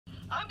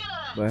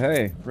But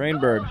hey,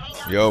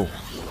 Rainbird. Yo.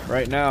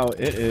 Right now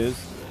it is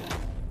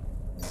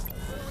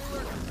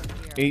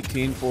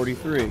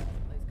 1843.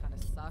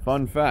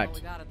 Fun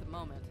fact.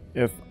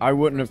 If I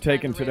wouldn't have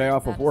taken today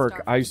off of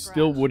work, I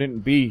still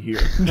wouldn't be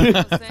here.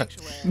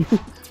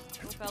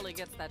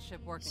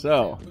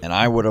 So. And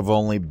I would have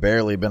only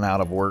barely been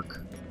out of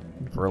work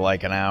for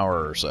like an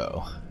hour or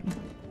so.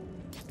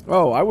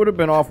 Oh, I would have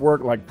been off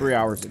work like 3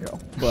 hours ago,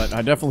 but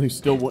I definitely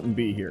still wouldn't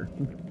be here.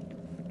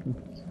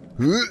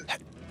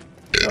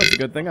 That's a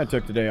good thing I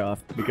took today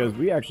off, because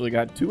we actually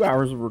got 2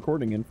 hours of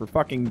recording in for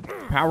fucking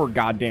Power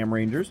Goddamn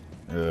Rangers.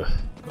 Ugh,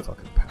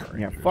 fucking Power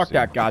Rangers. Yeah, fuck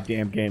that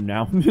goddamn game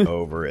now.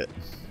 Over it.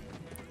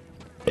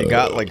 It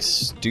got like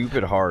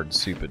stupid hard,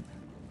 stupid,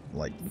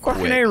 like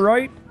fucking quick. A,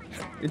 right?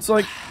 It's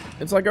like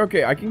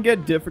okay, I can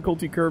get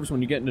difficulty curves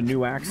when you get into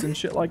new acts and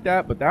shit like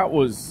that, but that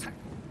was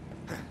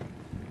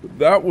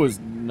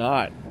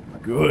not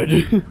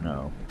good.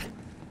 No.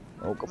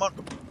 Oh, come on.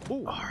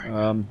 Ooh. All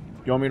right.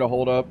 You want me to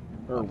hold up?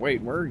 Or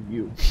wait, where are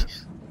you?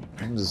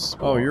 I'm just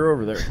oh, you're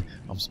over there.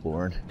 I'm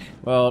exploring.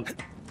 Well,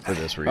 for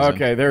this reason.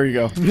 Okay, there you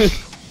go.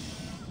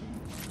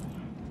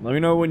 Let me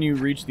know when you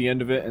reach the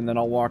end of it, and then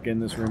I'll walk in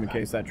this room in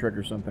case that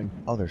triggers something.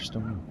 Oh, there's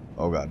still more.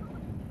 Oh god.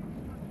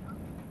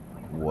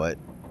 What?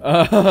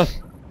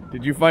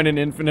 Did you find an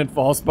infinite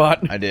fall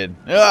spot? I did.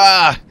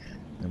 Ah!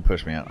 And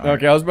push me out. All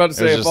okay, right. I was about to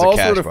say, if all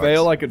were to box.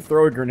 fail, I could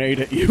throw a grenade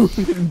at you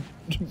and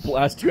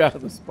blast you out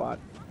of the spot.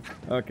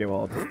 Okay,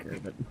 well, I'll take care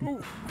of it.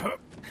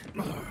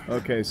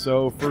 Okay,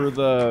 so for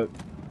the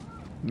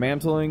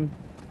mantling,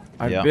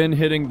 I've been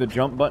hitting the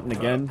jump button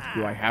again.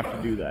 Do I have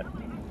to do that?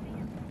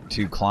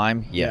 To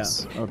climb?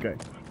 Yes. Yeah. Okay.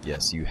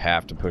 Yes, you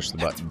have to push the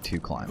button to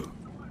climb.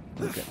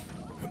 Okay.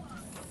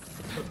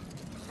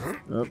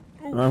 Oh,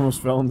 I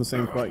almost fell in the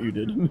same spot you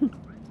did.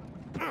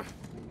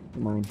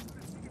 Come on.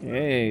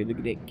 Hey, look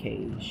at that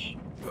cache.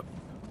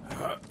 Is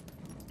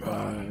there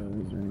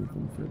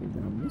anything further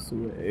down this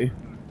way?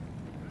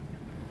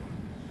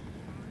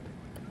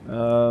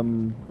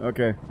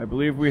 Okay. I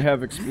believe we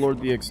have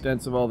explored the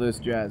extents of all this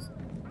jazz.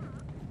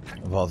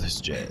 Of all this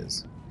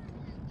jazz.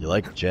 You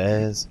like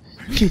jazz?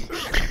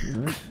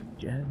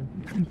 Jazz.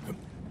 I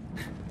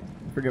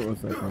forget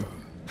what's that from.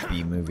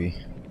 B-movie.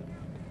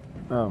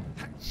 Oh.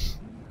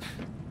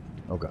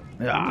 Oh god.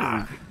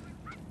 Ah!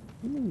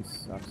 That movie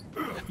sucks.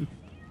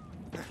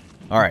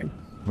 Alright.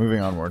 Moving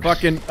onward.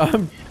 Fucking,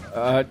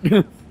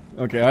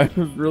 okay, I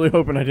was really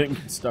hoping I didn't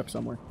get stuck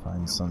somewhere.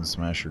 Find Sun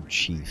Smasher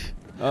Chief.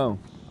 Oh.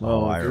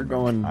 Well, oh, if you're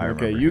going...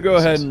 Okay, you go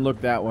ahead and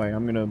look that way.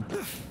 I'm gonna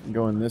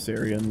go in this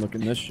area and look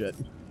in this shit.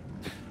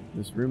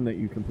 This room that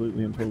you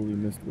completely and totally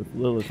missed with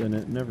Lilith in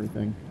it and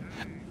everything.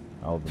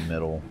 Oh, the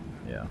middle.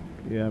 Yeah.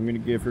 Yeah, I'm gonna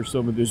give her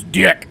some of this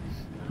dick!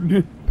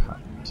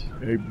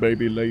 Hey,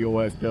 baby, lay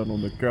your ass down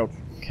on the couch.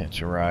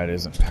 Catch a Ride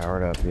isn't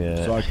powered up yet.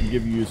 So I can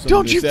give you some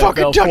Don't of this you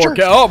fucking touch her!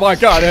 Oh my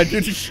god,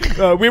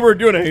 we weren't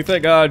doing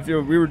anything.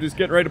 We were just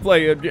getting ready to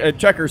play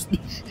checkers.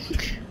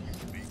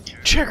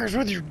 Checkers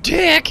with your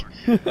dick!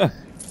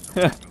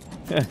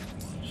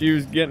 She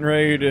was getting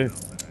ready to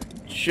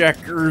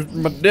checkers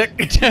my dick.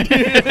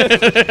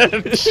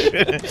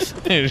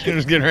 She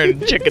was getting ready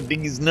to check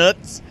these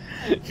nuts.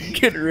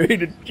 Getting ready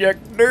to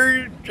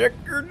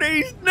checker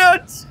these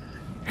nuts.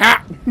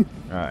 Ha!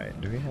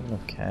 Alright, do we have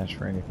enough cash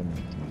for anything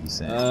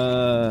decent?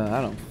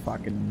 I don't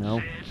fucking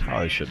know.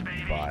 Probably shouldn't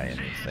buy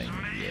anything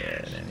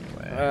yet,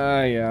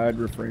 anyway. Yeah, I'd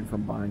refrain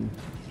from buying.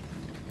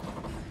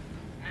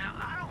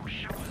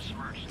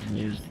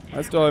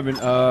 I still haven't,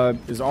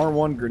 is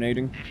R1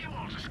 grenading?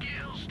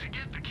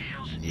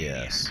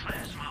 Yes.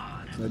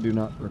 I do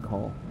not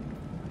recall.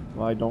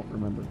 Well, I don't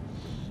remember.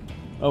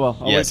 Oh well,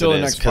 I'll wait yes, till it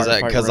the is, next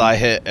because I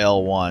hit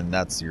L1,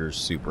 that's your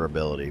super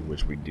ability,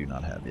 which we do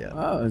not have yet.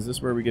 Oh, is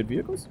this where we get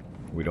vehicles?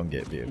 We don't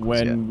get vehicles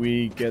when yet.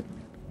 We get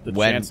the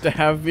chance to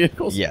have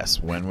vehicles?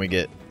 Yes, when we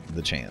get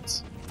the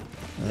chance.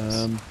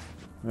 Yes.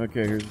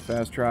 Okay, here's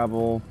fast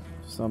travel,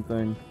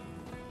 something.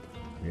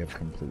 We have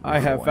completely. I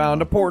have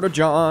found a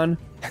Porta-John.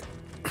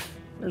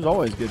 There's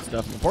always good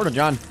stuff in the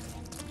Porta-John.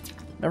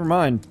 Never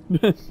mind.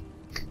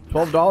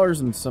 $12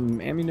 and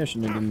some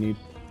ammunition I didn't need.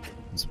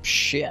 And some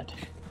shit.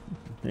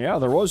 Yeah,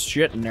 there was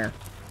shit in there.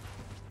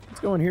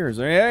 Let's go in here. Is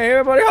there hey,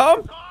 anybody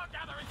home?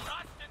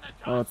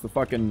 Oh, it's the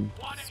fucking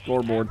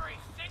scoreboard.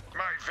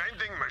 My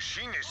vending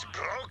machine is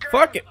broken.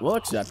 Fuck it, we'll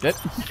accept it.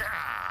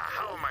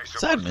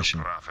 Side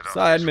mission.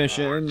 Side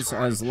missions,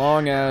 as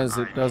long as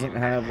it doesn't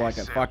have like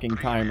a fucking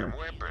timer.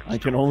 I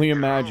can only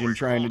imagine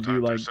trying to do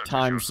like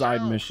time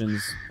side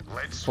missions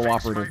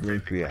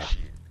cooperatively. Yeah.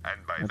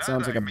 That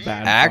sounds like a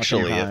bad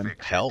Actually, fucking time.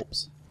 it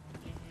helps.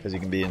 Because you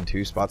can be in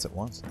 2 spots at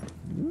once.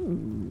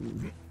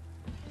 Ooh.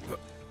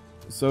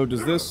 So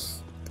does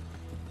this...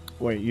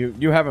 Wait,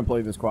 you haven't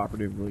played this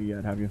cooperatively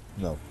yet, have you?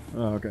 No.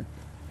 Oh, okay.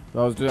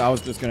 So I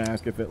was just gonna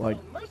ask if it, like,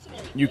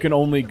 you can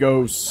only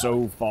go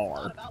so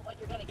far.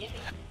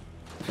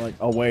 Like,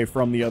 away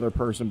from the other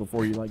person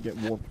before you, like, get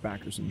warped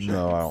back or some shit.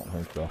 No, I don't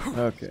think so.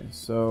 Okay,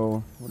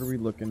 so what are we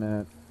looking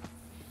at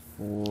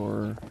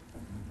for...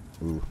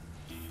 Ooh.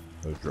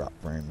 Those drop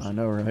frames. I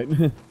know, right?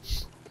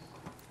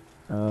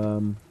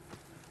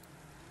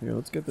 Here,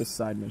 let's get this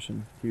side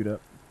mission queued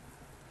up.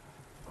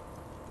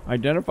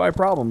 Identify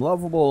problem.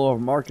 Lovable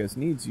Marcus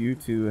needs you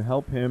to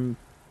help him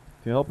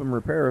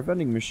repair a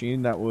vending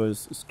machine that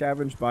was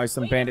scavenged by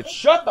some bandits.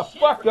 Shut the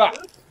fuck up!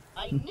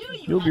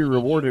 You'll be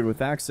rewarded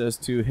with access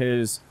to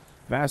his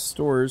vast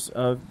stores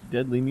of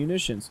deadly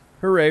munitions.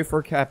 Hooray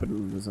for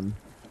capitalism.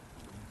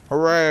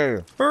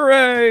 Hooray!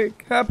 Hooray!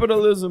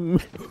 Capitalism!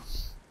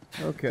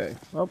 Okay,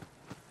 well,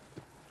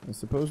 I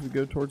suppose we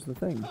go towards the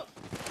thing.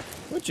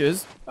 Which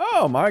is,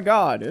 oh my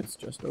god, it's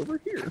just over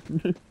here.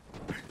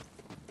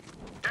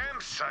 Damn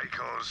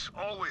psychos,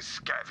 always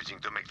scavenging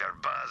to make their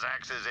buzz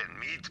axes and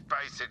meat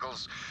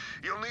bicycles.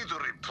 You'll need to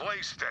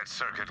replace that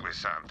circuit with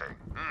something.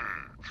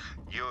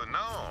 You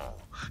know,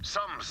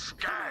 some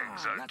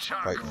skags are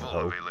chock full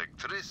of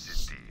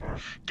electricity.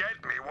 Get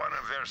me one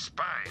of their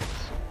spines.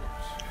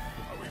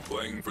 Are we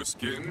playing for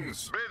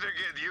skins? Better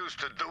get used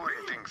to doing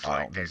things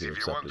like this if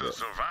you want to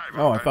survive.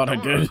 Oh, I thought I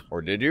did.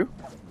 Or did you?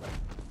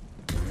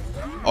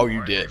 Oh,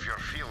 you Or did. If you're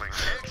feeling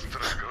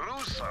extra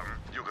gruesome,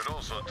 you could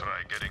also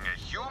try getting a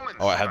human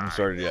Oh, I haven't spine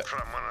started yet.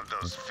 from one of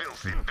those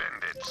filthy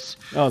bandits.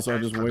 Oh, so I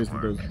That just could wasted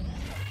work. those.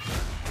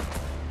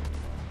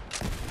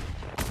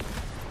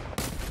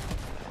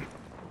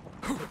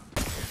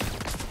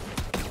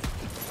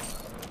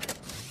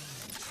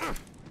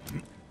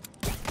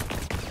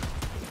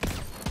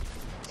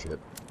 Shit.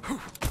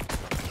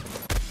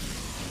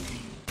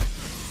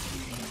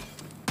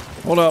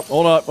 Hold up,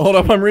 hold up, hold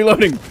up, I'm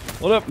reloading.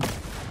 Hold up.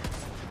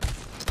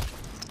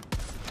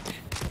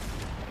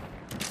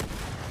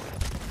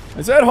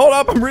 I said hold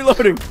up, I'm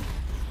reloading.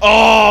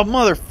 Oh,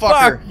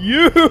 motherfucker! Fuck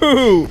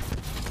you!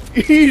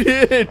 Eat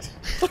it!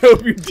 I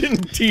hope you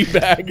didn't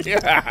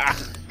teabag.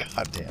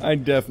 God damn. I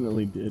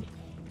definitely did.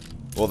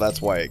 Well,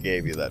 that's why it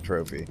gave you that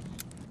trophy.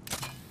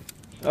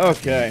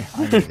 Okay.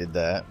 I needed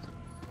that.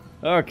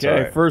 Okay,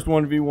 alright. first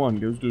 1v1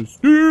 goes to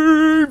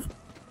Steve!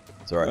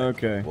 It's alright.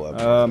 Okay, We'll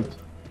have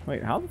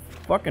wait, how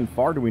fucking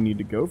far do we need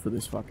to go for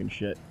this fucking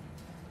shit?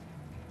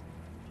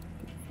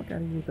 Get the fuck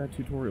out of here with that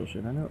tutorial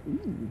shit. I know,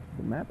 ooh,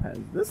 the map has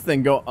this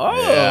thing go,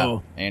 oh! Yeah,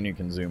 and you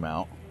can zoom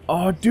out.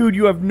 Oh, dude,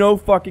 you have no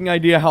fucking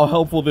idea how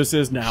helpful this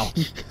is now.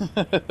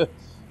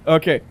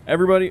 Okay,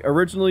 everybody,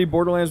 originally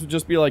Borderlands would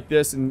just be like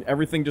this and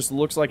everything just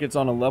looks like it's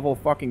on a level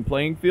fucking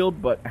playing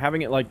field, but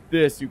having it like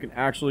this, you can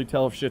actually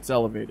tell if shit's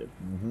elevated.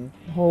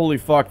 Holy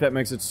fuck, that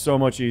makes it so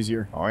much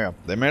easier. Oh yeah,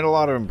 they made a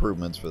lot of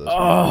improvements for this one.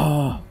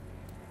 Oh,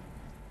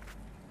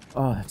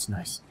 oh, that's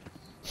nice.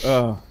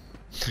 Oh.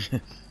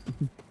 Wait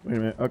a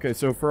minute. Okay,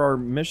 so for our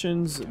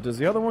missions, does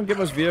the other one give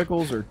us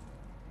vehicles or?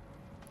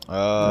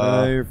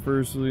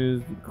 Firstly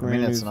is I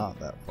mean, it's not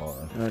that far.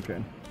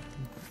 Okay.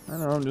 I don't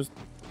know, I'm just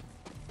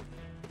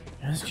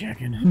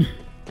checking.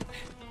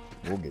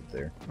 We'll get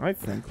there. I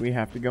think we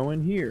have to go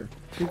in here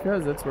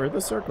because that's where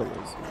the circle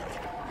is.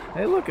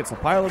 Hey, look, it's a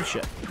pile of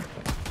shit.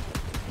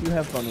 You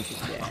have fun with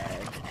this gag.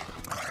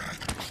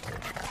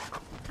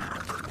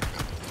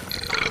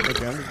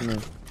 Okay, I'm just gonna.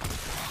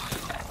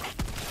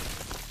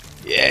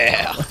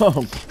 Yeah!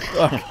 Oh,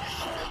 fuck.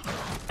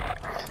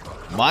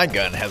 My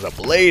gun has a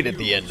blade at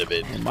the end of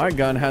it. My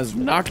gun has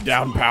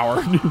knockdown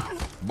power.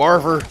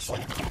 Barver!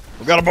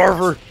 We got a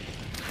barver!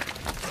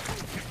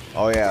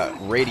 Oh yeah,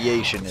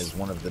 radiation is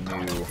one of the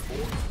new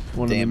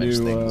One damage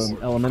of the new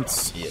things.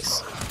 elements.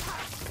 Yes.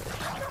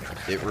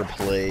 It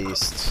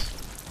replaced...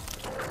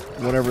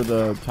 Whatever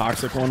the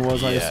toxic one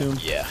was, I assume.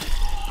 Yeah.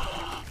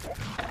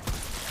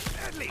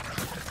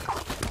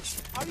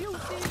 Are you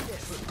seeing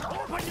this?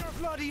 Open your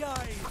bloody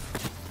eyes!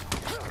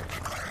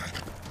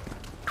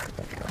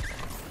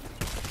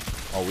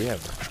 Oh, we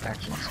have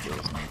action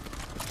skills now.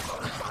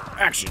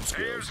 Action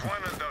Here's skills.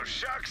 one of those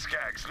shock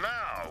skags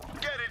now.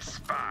 Get its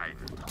spine.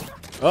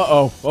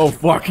 Uh-oh. Oh,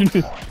 fuck.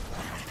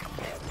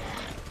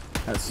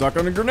 That suck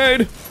on a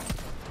grenade. Oh,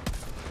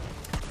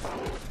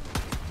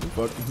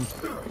 fuck.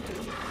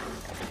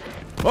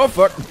 Oh,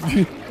 fuck.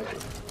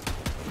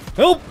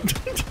 Help!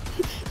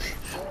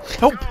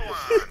 Help! Go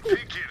on,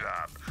 pick it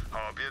up.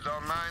 Hope you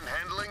don't mind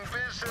handling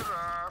visitor.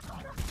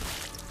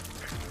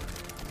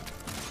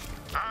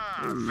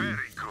 Ah,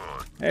 very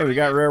good. Hey, we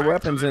got rare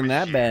weapons in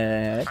that And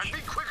batch. be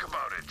quick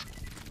about it.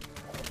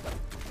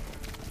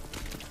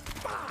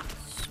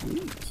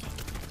 Sweet.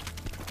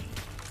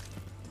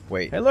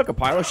 Wait, Hey, look, a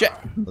pile of shit.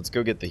 let's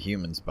go get the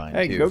human spine,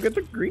 Hey, too. go get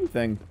the green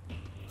thing.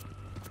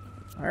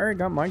 I already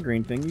got my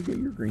green thing. You get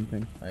your green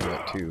thing. I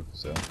got two,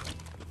 so...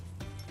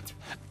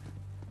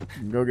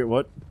 Go get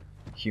what?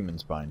 Human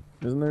spine.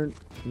 Is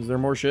there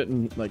more shit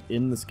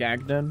in the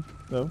skag den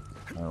though?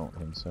 I don't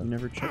think so. You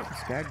never checked the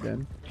skag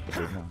den.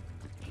 Did not.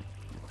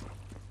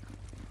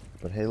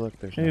 But hey, look,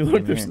 there's Hey, nothing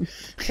look, in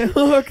there's here.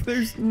 look,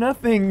 there's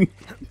nothing.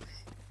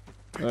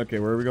 Okay,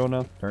 where are we going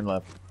now? Turn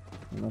left.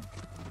 Left.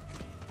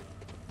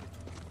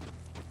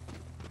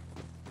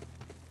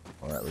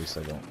 Or at least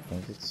I don't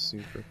think it's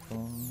super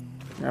fun.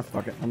 Yeah,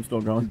 fuck it. I'm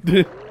still going. Oh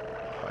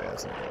yeah,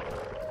 it's not.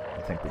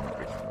 I think we might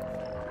be going the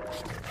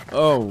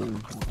wrong way. Oh.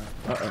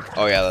 Uh-oh.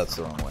 Oh yeah, that's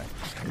the wrong way.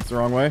 It's the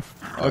wrong way?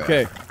 Oh,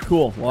 Okay,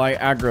 cool. Well, I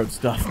aggroed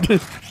stuff.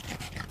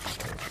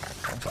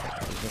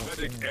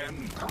 majestic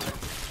and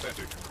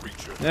pathetic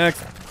creature. Next.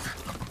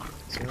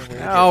 So we'll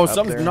get Ow, up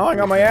something's there. gnawing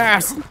on my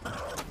ass.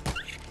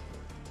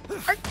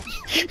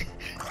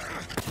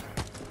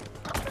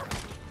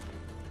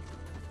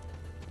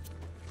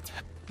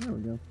 There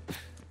we go.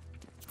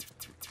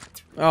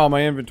 Oh,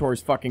 my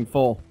inventory's fucking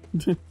full.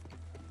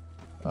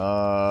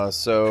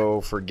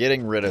 So for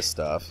getting rid of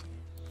stuff,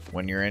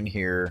 when you're in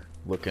here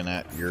looking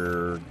at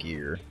your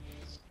gear,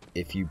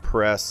 if you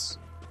press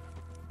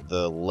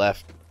the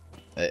left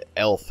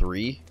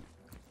L3,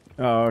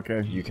 Oh,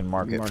 okay. you can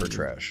mark it for it.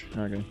 trash.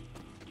 Okay.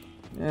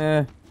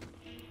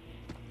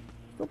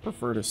 Still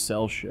prefer to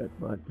sell shit,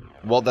 but...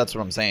 Well, that's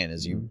what I'm saying,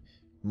 is you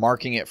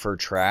marking it for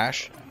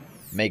trash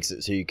makes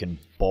it so you can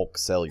bulk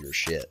sell your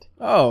shit.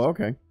 Oh,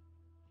 okay.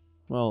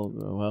 Well,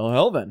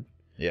 hell then.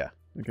 Yeah.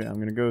 Okay, I'm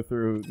gonna go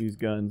through these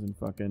guns and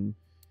fucking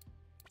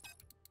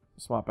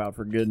swap out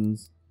for good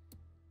ones.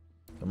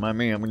 Don't mind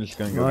me, I'm just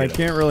gonna go Well, I get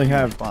can't really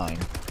have... Fine.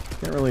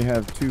 Can't really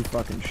have two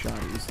fucking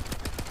shotties.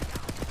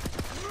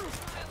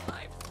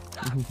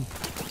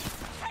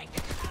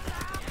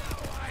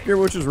 Here,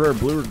 which is rare,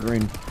 blue or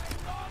green?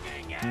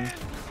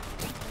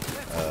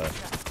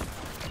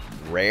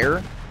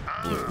 Rare?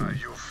 Ah,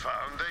 you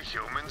found a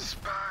human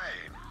spine.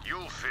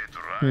 You'll fit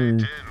right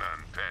in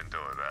on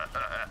Pandora.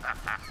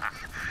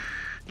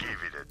 Give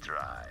it a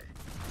try.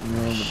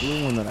 No, the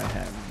blue one that I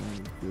have is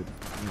really good.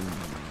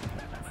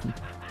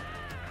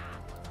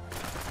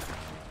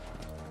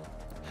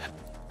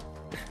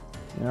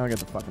 Yeah, I'll get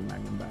the fucking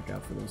Magnum back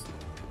out for this.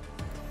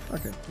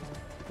 Okay.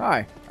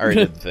 Hi. I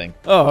already did the thing.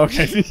 Oh,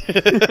 okay.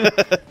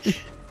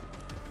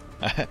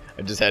 I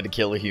just had to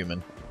kill a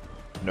human.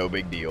 No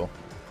big deal.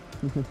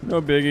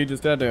 No biggie,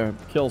 just had to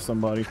kill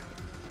somebody.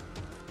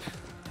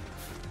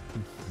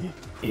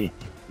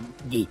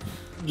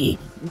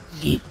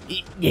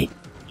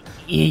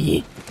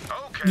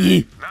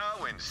 Okay,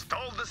 now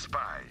install the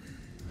spine.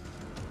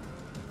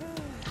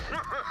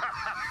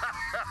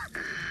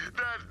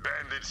 That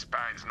bandit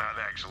spine's not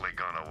actually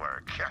gonna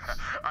work.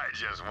 I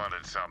just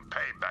wanted some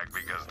payback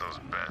because those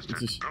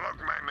bastards broke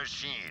my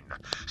machine.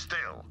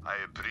 Still, I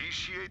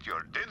appreciate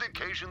your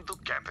dedication to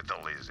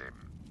capitalism.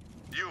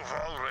 You've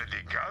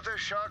already got a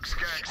shock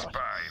skag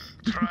spine.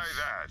 Try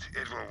that.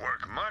 It will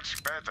work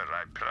much better,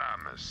 I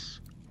promise.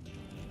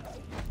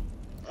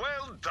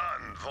 Well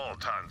done,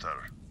 Vault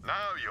Hunter.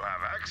 Now you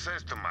have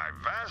access to my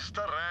vast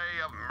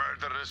array of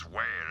murderous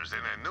wares in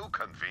a new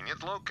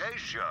convenient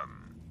location.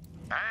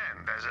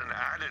 And as an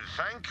added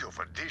thank you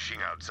for dishing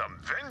out some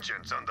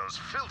vengeance on those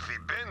filthy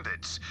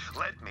bandits,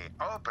 let me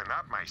open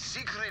up my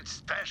secret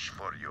stash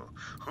for you.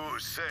 Who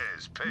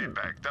says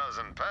payback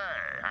doesn't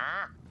pay,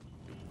 huh?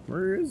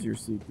 Where is your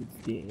secret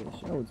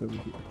stash? Oh, it's over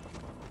here.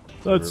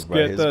 Let's Over by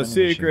get his the vending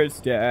secret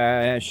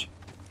stash.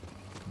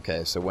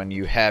 Okay, so when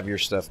you have your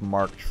stuff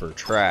marked for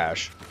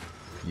trash,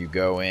 you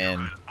go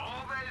in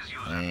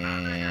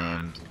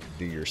and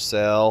do your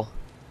sell,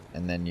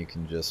 and then you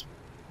can just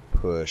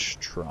push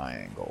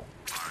triangle.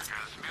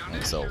 And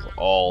it sells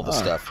all the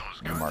stuff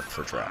you marked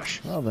for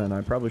trash. Well then,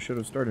 I probably should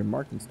have started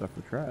marking stuff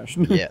for trash.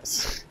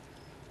 Yes.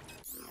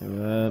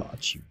 That.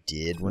 Thought you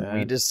did when we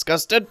That.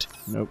 discussed it.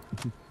 Nope.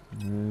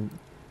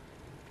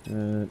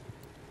 Yes,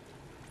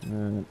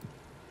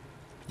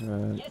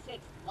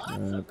 it's lots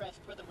of rest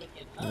for the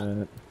wicked,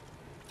 huh?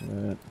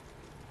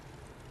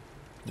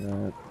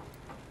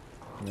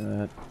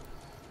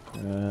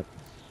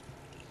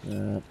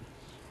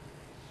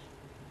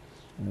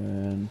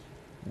 And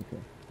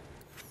okay.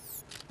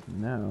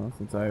 Now,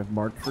 since I have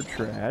marked for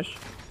trash,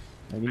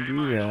 I can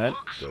do that.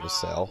 Go to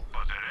sell.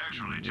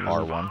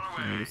 R1.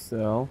 Go to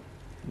sell,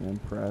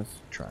 and press.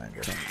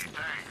 Triangle.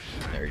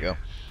 There you go.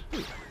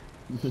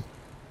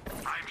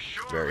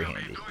 Very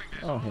handy.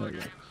 Oh, hell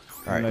yeah.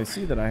 All And I right.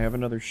 see that I have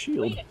another Way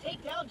shield. to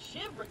take down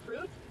Shiv,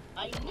 recruit.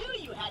 I knew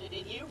you had it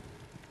in you.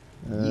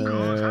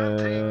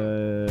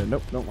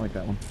 Nope, don't like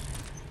that one.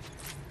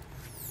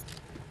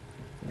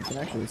 I can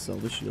actually sell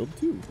the shield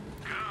too.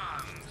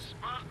 Guns.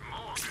 What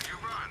more do you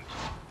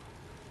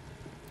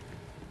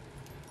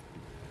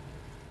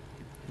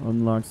want?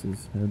 Unlocks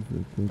his head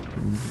for quick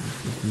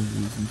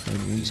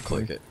things. Just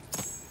click it.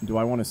 Do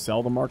I want to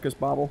sell the Marcus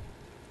Bobble?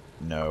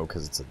 No,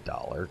 because it's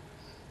 $1.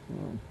 Oh.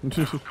 Go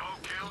kill the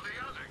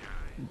other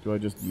guy. Do I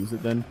just use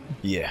it then?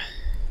 Yeah.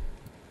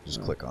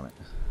 Just click on it.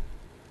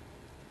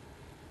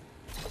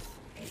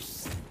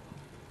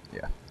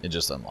 Yeah, it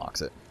just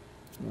unlocks it.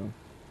 Oh,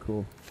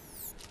 cool.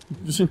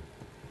 It's a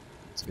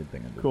good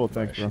thing I did. Cool,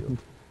 thanks, bro. Shield.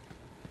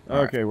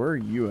 Okay, where are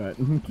you at?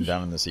 I'm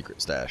down in the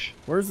secret stash.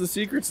 Where's the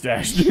secret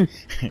stash?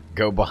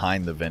 Go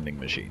behind the vending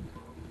machine.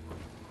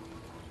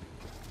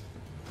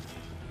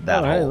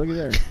 That Oh, hey, hole. look at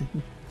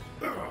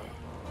there.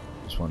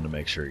 Just wanted to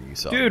make sure you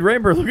saw. Dude,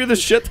 Rainbow, look at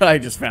this shit that I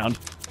just found.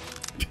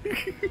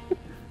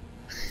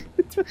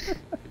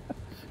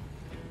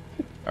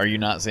 Are you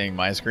not seeing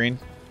my screen?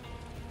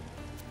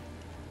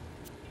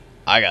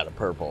 I got a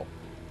purple.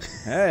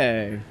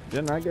 Hey,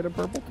 didn't I get a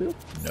purple too?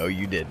 No,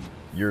 you didn't.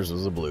 Yours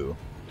was a blue.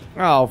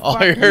 Oh, All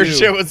fuck your you.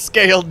 shit was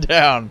scaled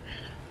down.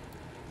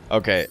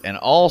 Okay, and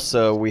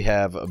also we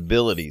have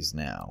abilities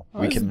now.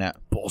 Oh, We this can is now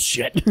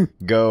bullshit.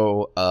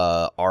 go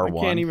I R1.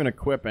 can't even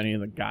equip any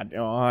of the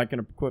goddamn. Oh, I can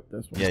equip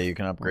this one. Yeah, you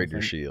can upgrade your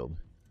Okay. shield.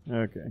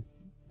 Okay.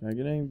 Did I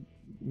get any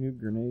new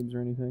grenades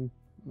or anything?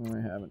 No,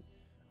 I haven't.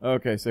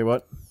 Okay, say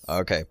what?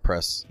 Okay,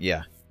 press.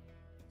 Yeah.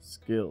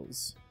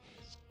 Skills.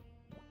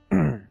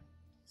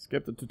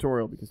 Skip the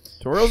tutorial because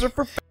tutorials are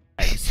for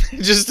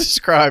It just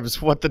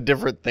describes what the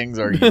different things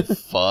are, you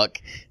fuck.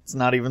 It's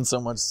not even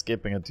so much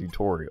skipping a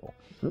tutorial.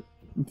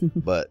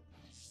 But,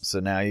 so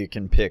now you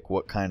can pick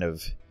what kind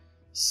of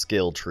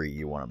skill tree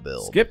you want to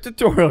build. skip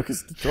tutorial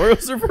because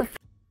tutorials are for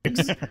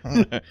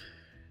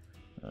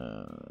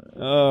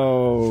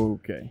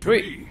Okay.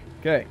 Sweet.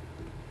 Okay.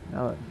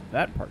 Now that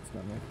that part's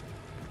done with,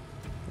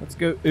 let's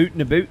go oot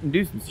and a boot and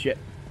do some shit.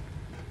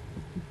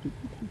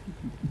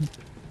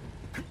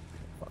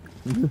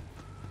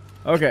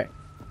 Okay.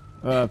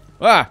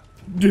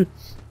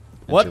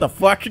 What the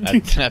fuck?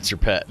 That's your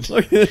pet.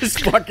 Look at this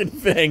fucking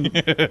thing.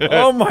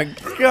 Oh my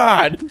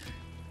god.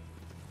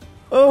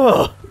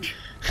 Oh.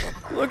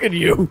 Look at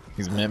you.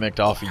 He's mimicked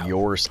off of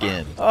your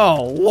skin.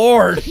 Oh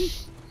lord.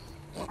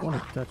 I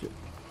want to touch it.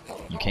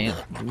 You can't.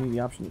 Give me the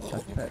option to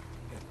touch pet.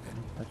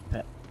 Touch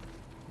pet.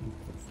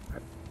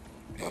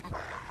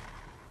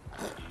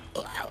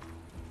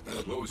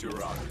 Close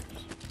your eyes.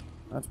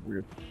 That's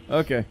weird.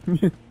 Okay.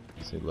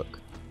 See, look.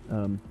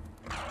 So,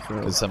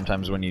 Because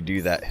sometimes when you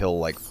do that, he'll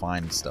like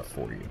find stuff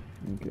for you.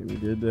 okay, we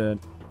did that.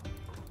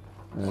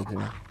 Okay.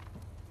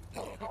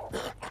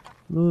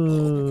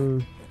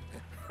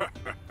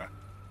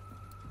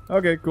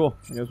 Okay, cool.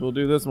 I guess we'll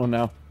do this one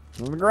now.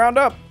 From the ground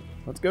up.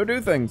 Let's go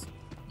do things.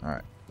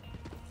 Alright.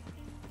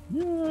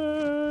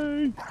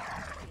 Yay!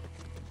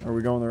 Are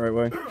we going the right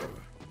way?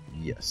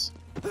 Yes.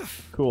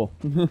 Cool.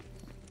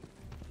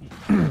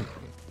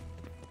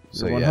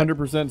 So You're yeah.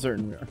 100%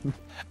 certain we are.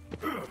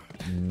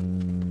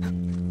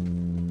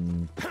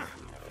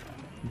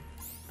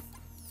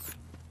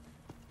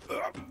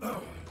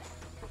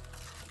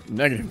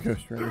 Negative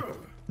Ghost Rider.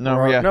 No,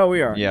 Or- yeah. no,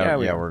 we are. Yeah, Yeah,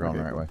 we are. we're going Okay,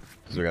 the right way.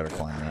 Because we gotta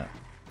climb that.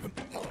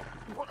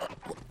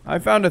 I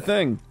found a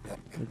thing.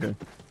 Okay.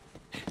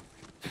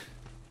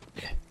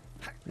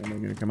 Am I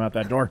gonna come out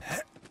that door?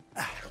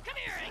 Come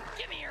here and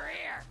give me your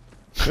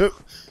ear. Oop.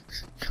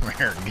 Come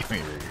here and give me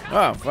your ear.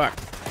 Oh, fuck.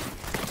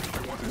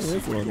 I want to Oh, see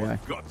this little your guy.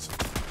 guts.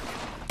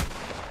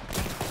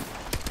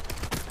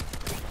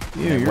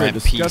 Ew, It you're a went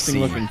disgusting PC.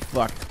 looking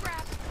fuck.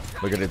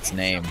 Look at its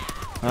name.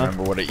 Huh?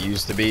 Remember what it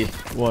used to be?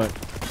 What?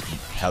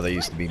 How they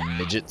used to be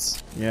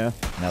midgets? Yeah?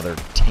 Now they're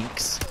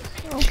tinks.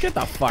 Oh, get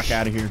the fuck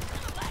out of here.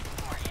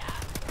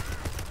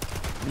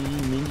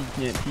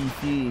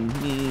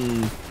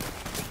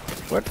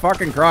 Quit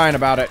fucking crying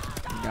about it.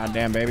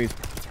 Goddamn babies.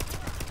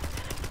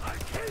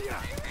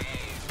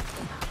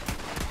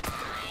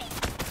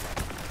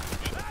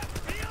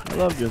 I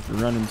love just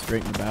running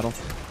straight into battle.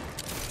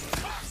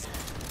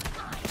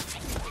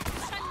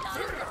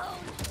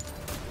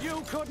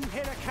 You couldn't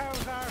hit a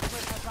cow's arse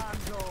with a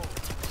banjo.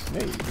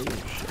 Hey,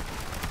 holy shit.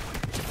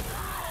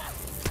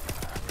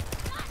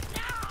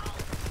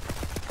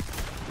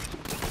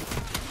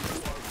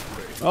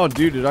 Oh,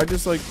 dude, did I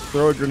just like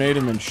throw a grenade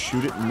and then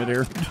shoot it in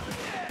midair?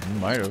 You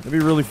might have. That'd be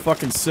really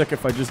fucking sick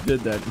if I just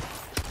did that.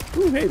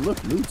 Ooh, hey,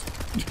 look, loot.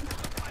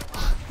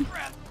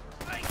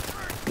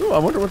 Ooh, I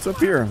wonder what's up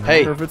here. I Hey,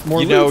 wonder if it's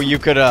more you know, loot. you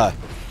could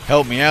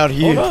help me out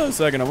here. Hold on a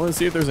second, I want to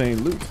see if there's any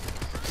loot.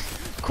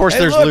 Of course, Hey,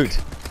 there's look! loot.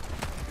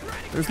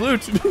 There's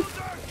loot.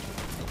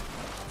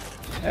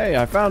 Hey,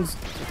 I found.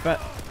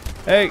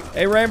 Hey,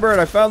 Rainbird,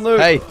 I found loot.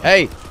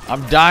 Hey,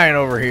 I'm dying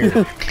over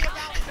here.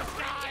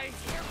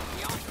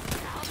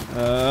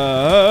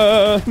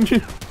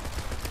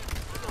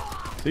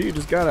 So you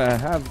just gotta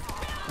have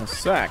a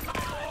sack.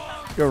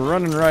 Go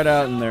running right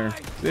out in there.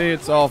 See,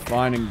 it's all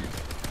fine and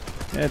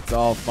it's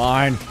all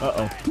fine.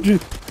 Uh oh.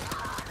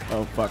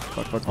 Oh fuck!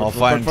 I'll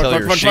find until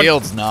your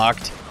shield's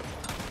knocked.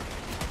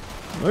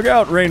 Look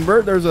out,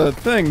 Rainbird! There's a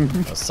thing.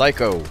 A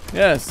psycho.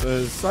 Yes,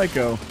 a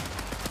psycho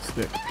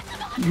stick.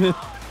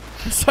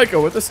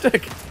 Psycho with a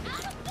stick.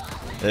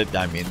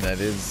 I mean, that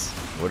is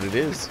what it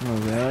is. Oh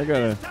man, I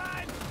gotta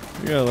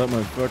let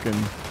my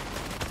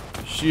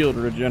fucking shield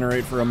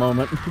regenerate for a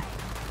moment.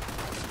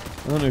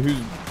 I don't know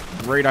whose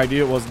great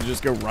idea it was to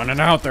just go running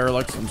out there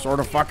like some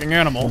sort of fucking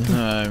animal.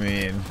 I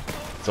mean,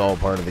 it's all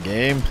part of the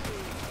game.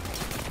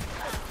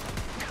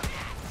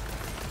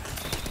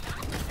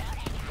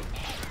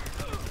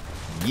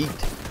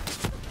 Yeet.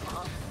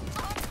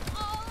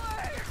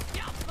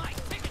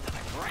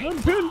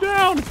 I'm pinned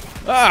down.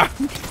 Ah!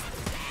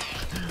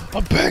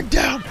 I'm pinned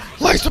down.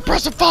 Light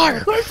suppressive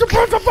fire. Light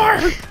suppressive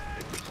fire!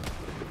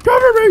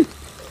 Cover me!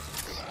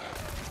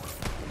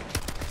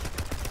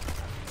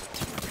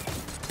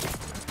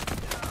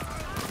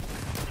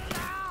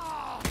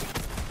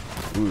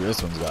 Ooh,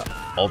 this one's got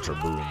ultra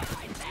boom.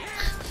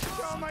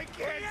 Oh my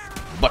kids!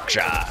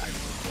 Buckshot.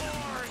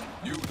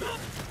 You then.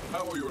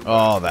 How are your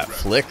Oh, that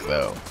flick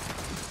though.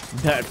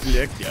 That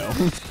flick, yo.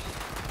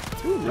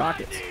 Ooh,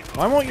 rockets.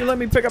 Why won't you let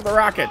me pick up the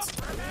rockets?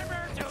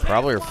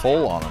 Probably are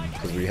full on them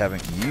because we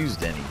haven't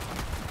used any.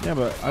 Yeah,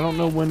 but I don't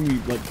know when we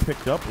like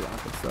picked up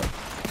rockets though.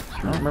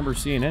 I don't remember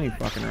seeing any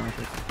fucking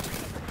rockets.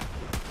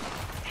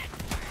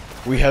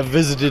 We have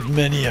visited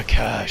many a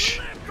cache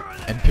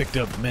and picked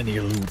up many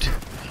a loot.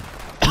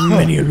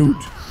 Many a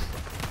loot.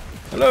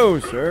 Hello,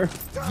 sir.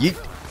 Yeet.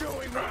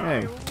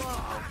 Hey.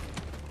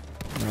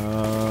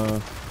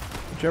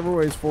 Whichever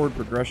way is forward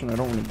progression, I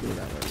don't want to go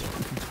that way.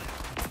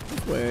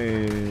 This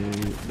way.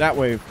 That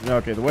way.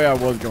 Okay, the way I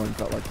was going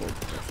felt like forward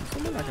progression, so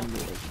I'm not gonna do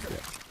it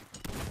yet.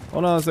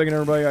 Hold on a second,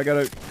 everybody. I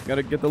gotta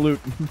get the loot.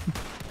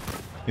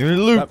 Give me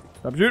the loot.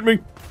 Stop shooting me.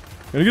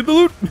 Gotta get the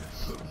loot.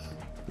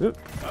 Yep.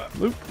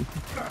 Loot.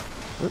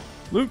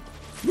 Loot.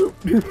 Loot.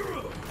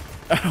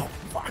 Ow.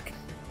 Fuck.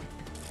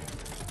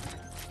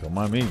 Don't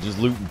mind me, just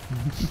looting.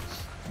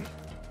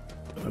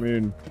 I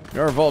mean,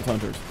 you are vault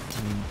hunters.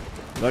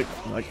 Like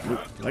loot,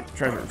 like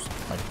treasures.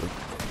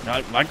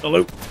 Like the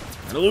loot.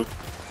 The loot.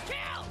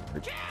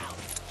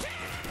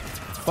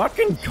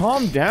 Fucking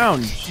calm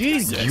down,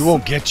 Jesus. You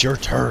won't get your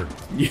turn.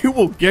 You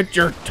will get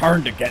your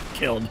turn to get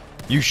killed.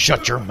 You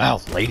shut your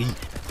mouth, lady.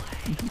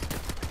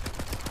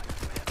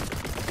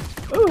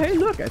 Oh, hey,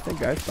 look, I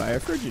think I spy a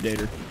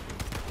frigidator.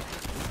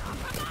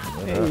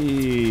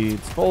 Hey,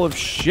 it's full of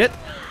shit.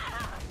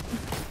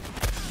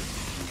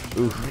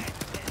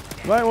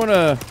 Oof. Might want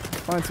to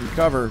find some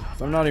cover,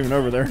 'cause I'm not even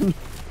over there.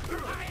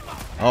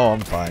 Oh,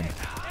 I'm fine.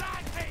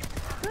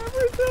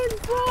 Everything's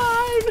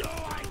fine.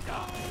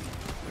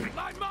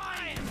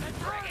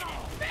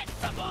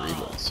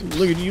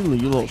 Look at you,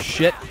 you little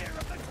shit.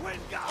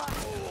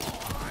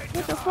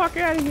 Get the fuck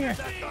out of here.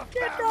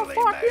 Get the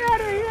fuck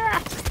out of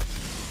here.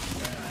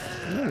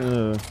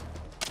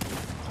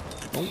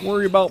 Don't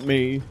worry about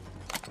me.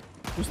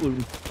 Just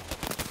looting.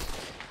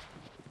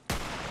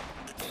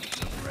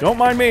 Don't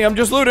mind me, I'm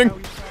just looting.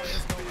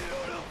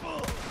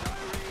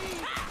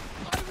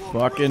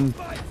 Fucking.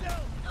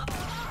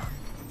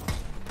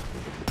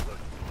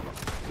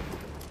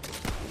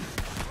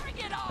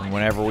 And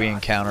whenever we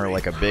encounter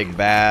like a big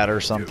bad or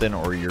something,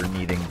 or you're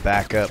needing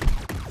backup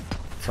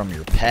from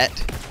your pet,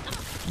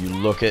 you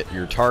look at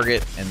your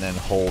target and then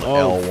hold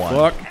L1.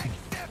 Fuck.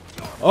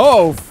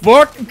 Oh,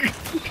 fuck!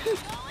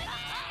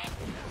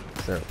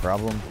 Is there a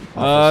problem?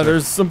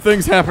 There's some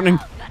things happening.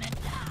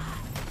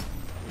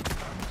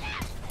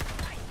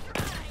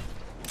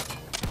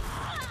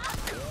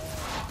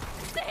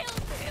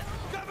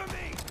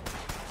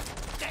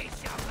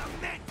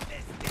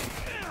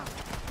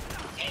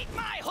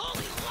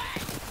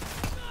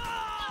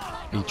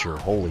 Eat your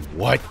holy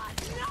what?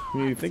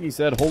 You think he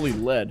said holy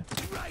lead?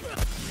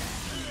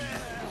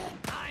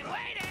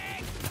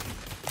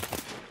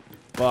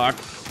 Fuck.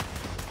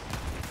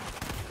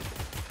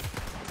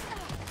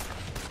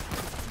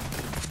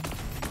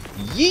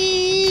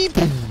 Yeep!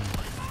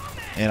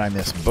 And I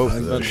missed both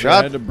of those I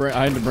shots. had to bring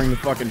the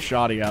fucking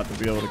shotty out to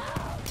be able to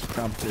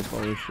compensate for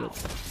all this shit.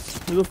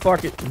 Who the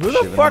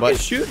fuck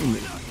is shooting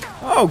me?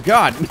 Oh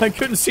god, I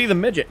couldn't see the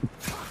midget.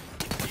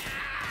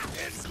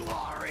 It's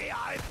glory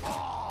I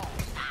fall.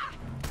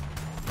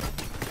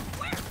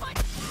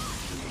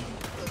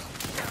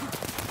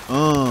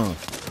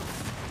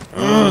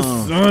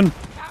 Son.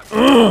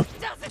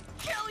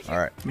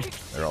 Alright,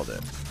 they're all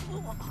dead.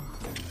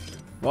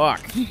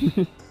 Fuck.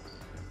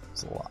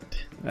 It's a lot.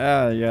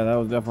 Yeah, that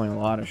was definitely a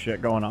lot of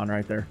shit going on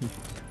right there.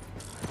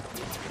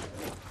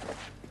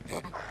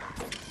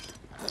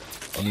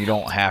 And you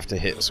don't have to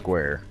hit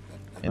square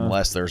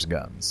unless there's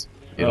guns.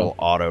 It'll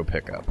auto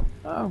pick up.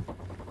 Oh.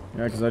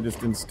 Yeah, because I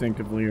just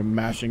instinctively am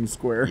mashing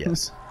square.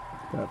 Yes.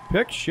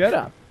 Pick shit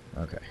up.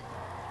 Okay.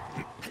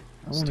 I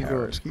This want to tower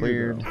go is here,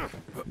 cleared.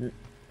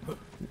 though.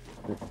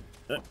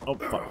 Oh,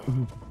 fuck.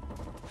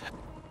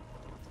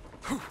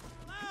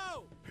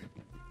 Hello?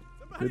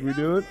 Somebody Did we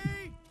do it? help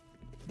me?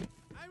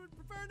 I would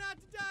prefer not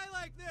to die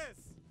like this.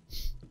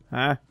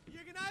 Huh? You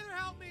can either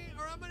help me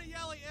or I'm gonna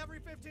yell at you every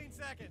 15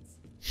 seconds.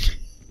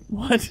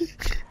 What?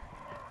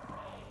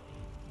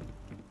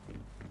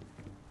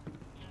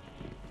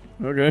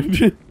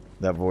 Okay.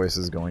 That voice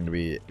is going to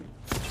be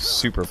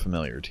super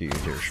familiar to you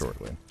here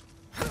shortly.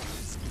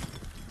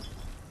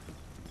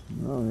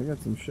 Oh, they got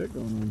some shit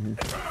going on here.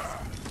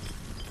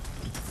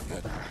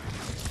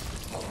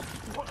 Help!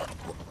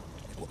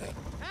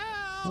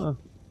 Huh.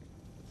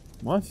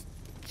 What?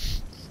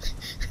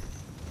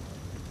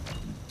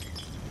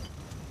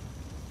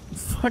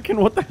 Fucking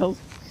what the hell?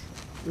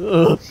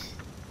 Ugh.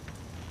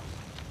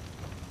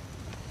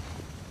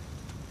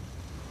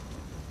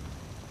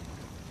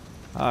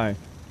 Hi.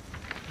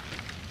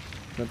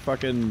 That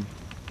fucking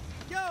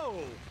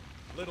Yo!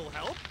 Little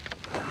help?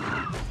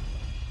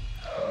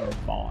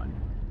 Bond.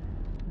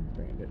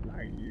 Bandit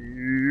knife.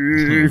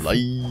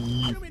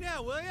 Shoot me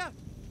down, will ya?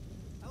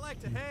 I like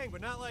to hang,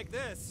 but not like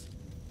this.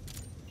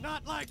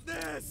 Not like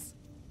this!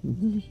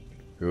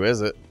 Who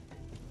is it?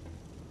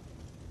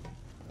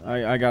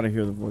 I gotta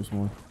hear the voice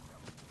more.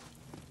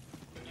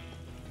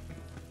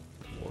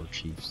 War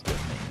Chief's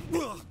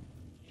Domain.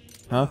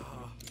 Huh?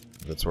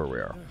 That's where we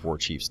are. War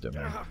Chief's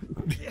Domain.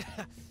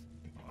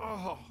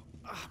 Oh,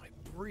 my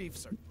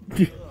briefs are.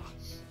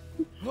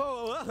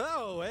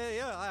 Oh,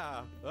 hey,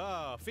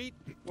 feet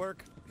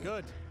work.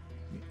 Good.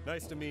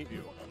 Nice to meet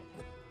you.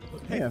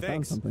 Hey, Yeah, I found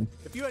thanks. something.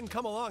 If you hadn't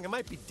come along, I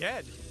might be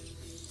dead.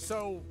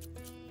 So,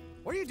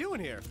 what are you doing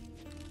here?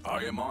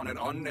 I am on an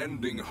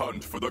unending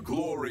hunt for the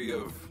glory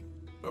of...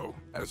 Oh,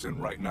 as in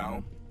right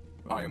now?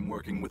 I am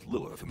working with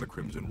Lilith and the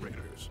Crimson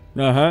Raiders.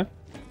 Uh-huh.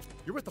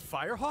 You're with the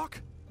Firehawk?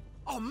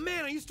 Oh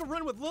man, I used to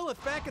run with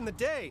Lilith back in the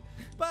day.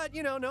 But,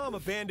 you know, now I'm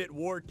a bandit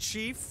war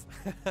chief.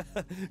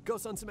 Go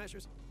Sun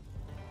Smashers.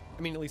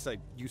 I mean, at least I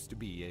used to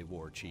be a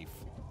war chief.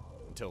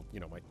 Until, you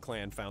know, my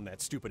clan found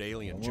that stupid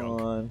alien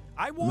junk.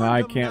 I warned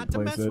I them can't not to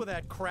place mess it. with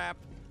that crap.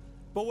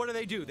 But what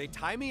do? They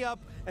tie me up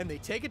and they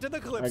take it to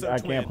the Calypso I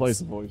twins. can't place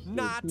the voice.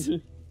 Not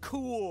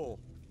cool,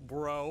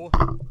 bro.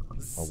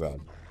 Oh god.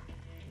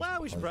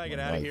 Well, we should probably get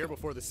out of here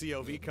before the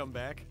COV come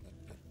back.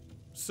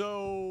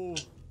 So,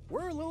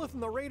 where are Lilith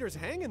and the Raiders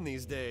hanging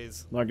these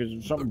days? Like, is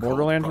it something The cult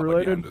Borderlands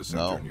related? propaganda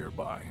center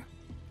nearby.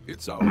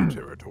 It's our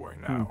territory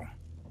now.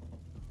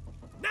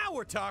 Now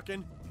we're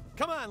talking.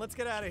 Come on, let's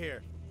get out of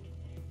here.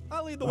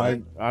 I'll lead the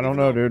way. I don't even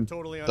know, though I'm dude.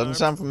 Totally Doesn't unarmed.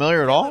 sound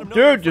familiar at Let all. 'em know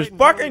you're Dude, just fighting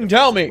for fucking the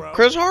tell defense, me. bro.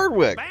 Chris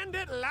Hardwick.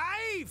 Bandit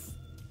life!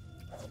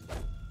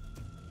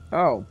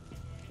 Oh.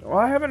 Well,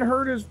 I haven't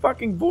heard his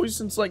fucking voice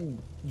since, like,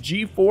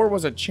 G4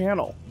 was a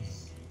channel.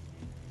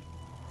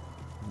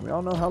 We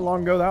all know how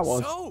long ago that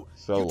was. So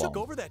you long. took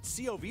over that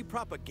COV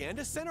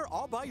propaganda center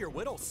all by your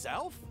little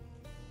self?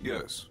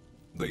 Yes,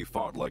 they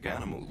fought like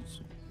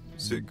animals.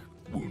 Sick,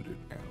 wounded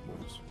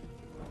animals.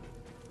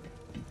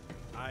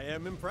 I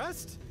am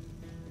impressed.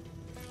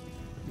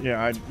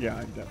 Yeah, I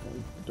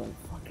definitely don't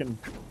fucking...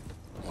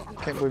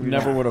 Can't believe you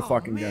Never know. would have Oh,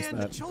 fucking man, guessed the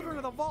that. children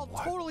of the vault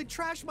totally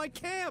trashed my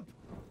camp.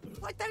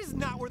 Like, that is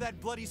not where that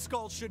bloody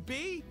skull should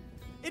be.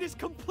 It is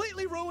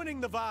completely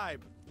ruining the vibe.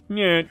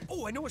 Yeah.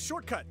 Oh, I know a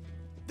shortcut.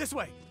 This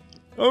way.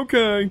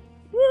 Okay.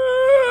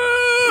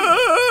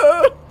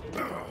 I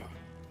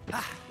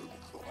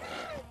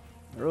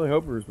really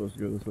hope we were supposed to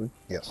go this way.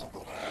 Yes.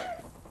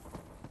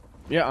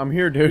 Yeah, I'm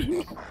here,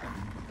 dude.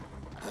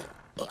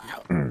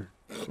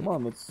 Come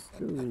on, let's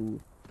go.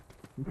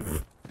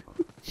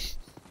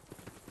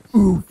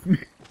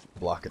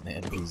 Blocking the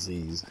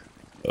NPCs.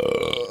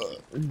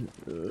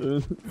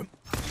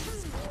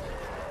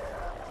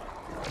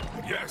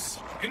 Yes,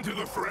 into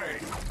the fray.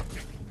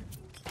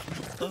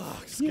 Ugh,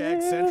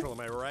 Skag Central, am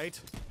I right?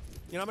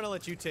 You know, I'm gonna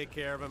let you take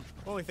care of him.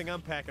 Only thing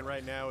I'm packing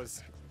right now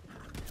is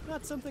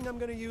not something I'm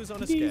gonna use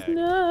on a These Skag.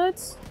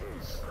 nuts.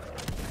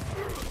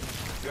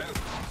 Death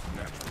is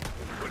natural,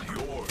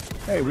 but yours.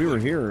 Hey, we were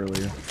here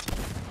earlier.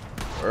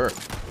 Sure.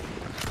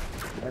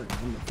 I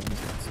remember things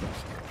and stuff.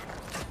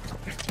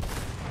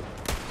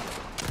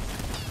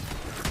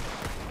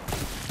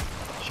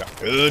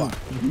 Shotgun.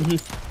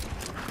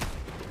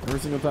 Every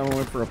single time I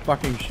went for a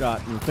fucking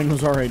shot, and the thing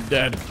was already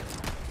dead.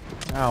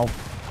 Ow.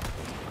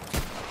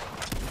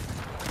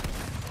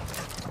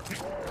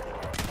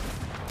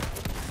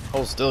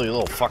 Hold still, you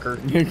little fucker.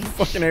 You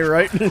fucking A,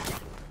 right? The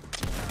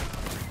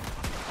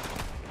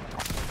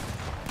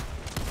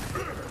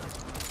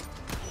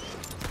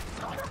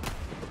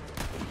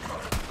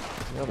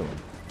other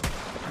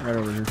one. Right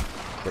over here.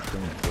 Clipped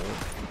in the floor.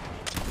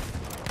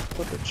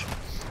 Clippage.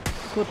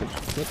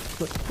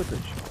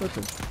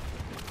 Clippage.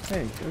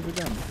 Hey, there's a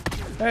gun.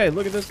 Hey,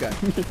 look at this guy.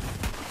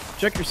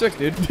 Check your 6,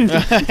 dude.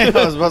 I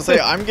was about to say,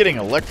 I'm getting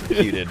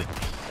electrocuted.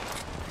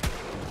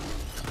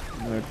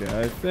 Okay,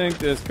 I think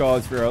this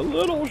calls for a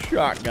little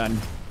shotgun.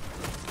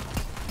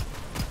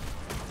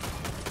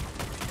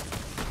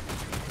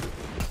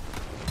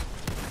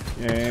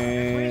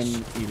 And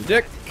eat a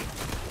dick.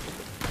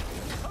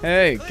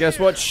 Hey, guess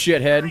what,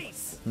 shithead?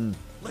 Nice.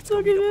 Let's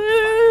Look go at meet up with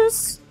the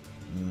this!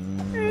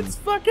 It's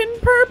fucking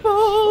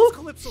purple! Those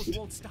Calypsos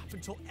won't stop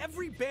until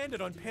every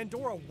bandit on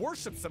Pandora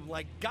worships them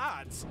like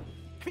gods.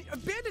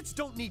 Bandits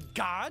don't need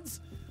gods.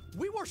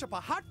 We worship a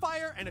hot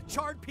fire and a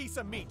charred piece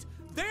of meat.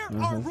 There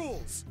are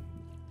rules.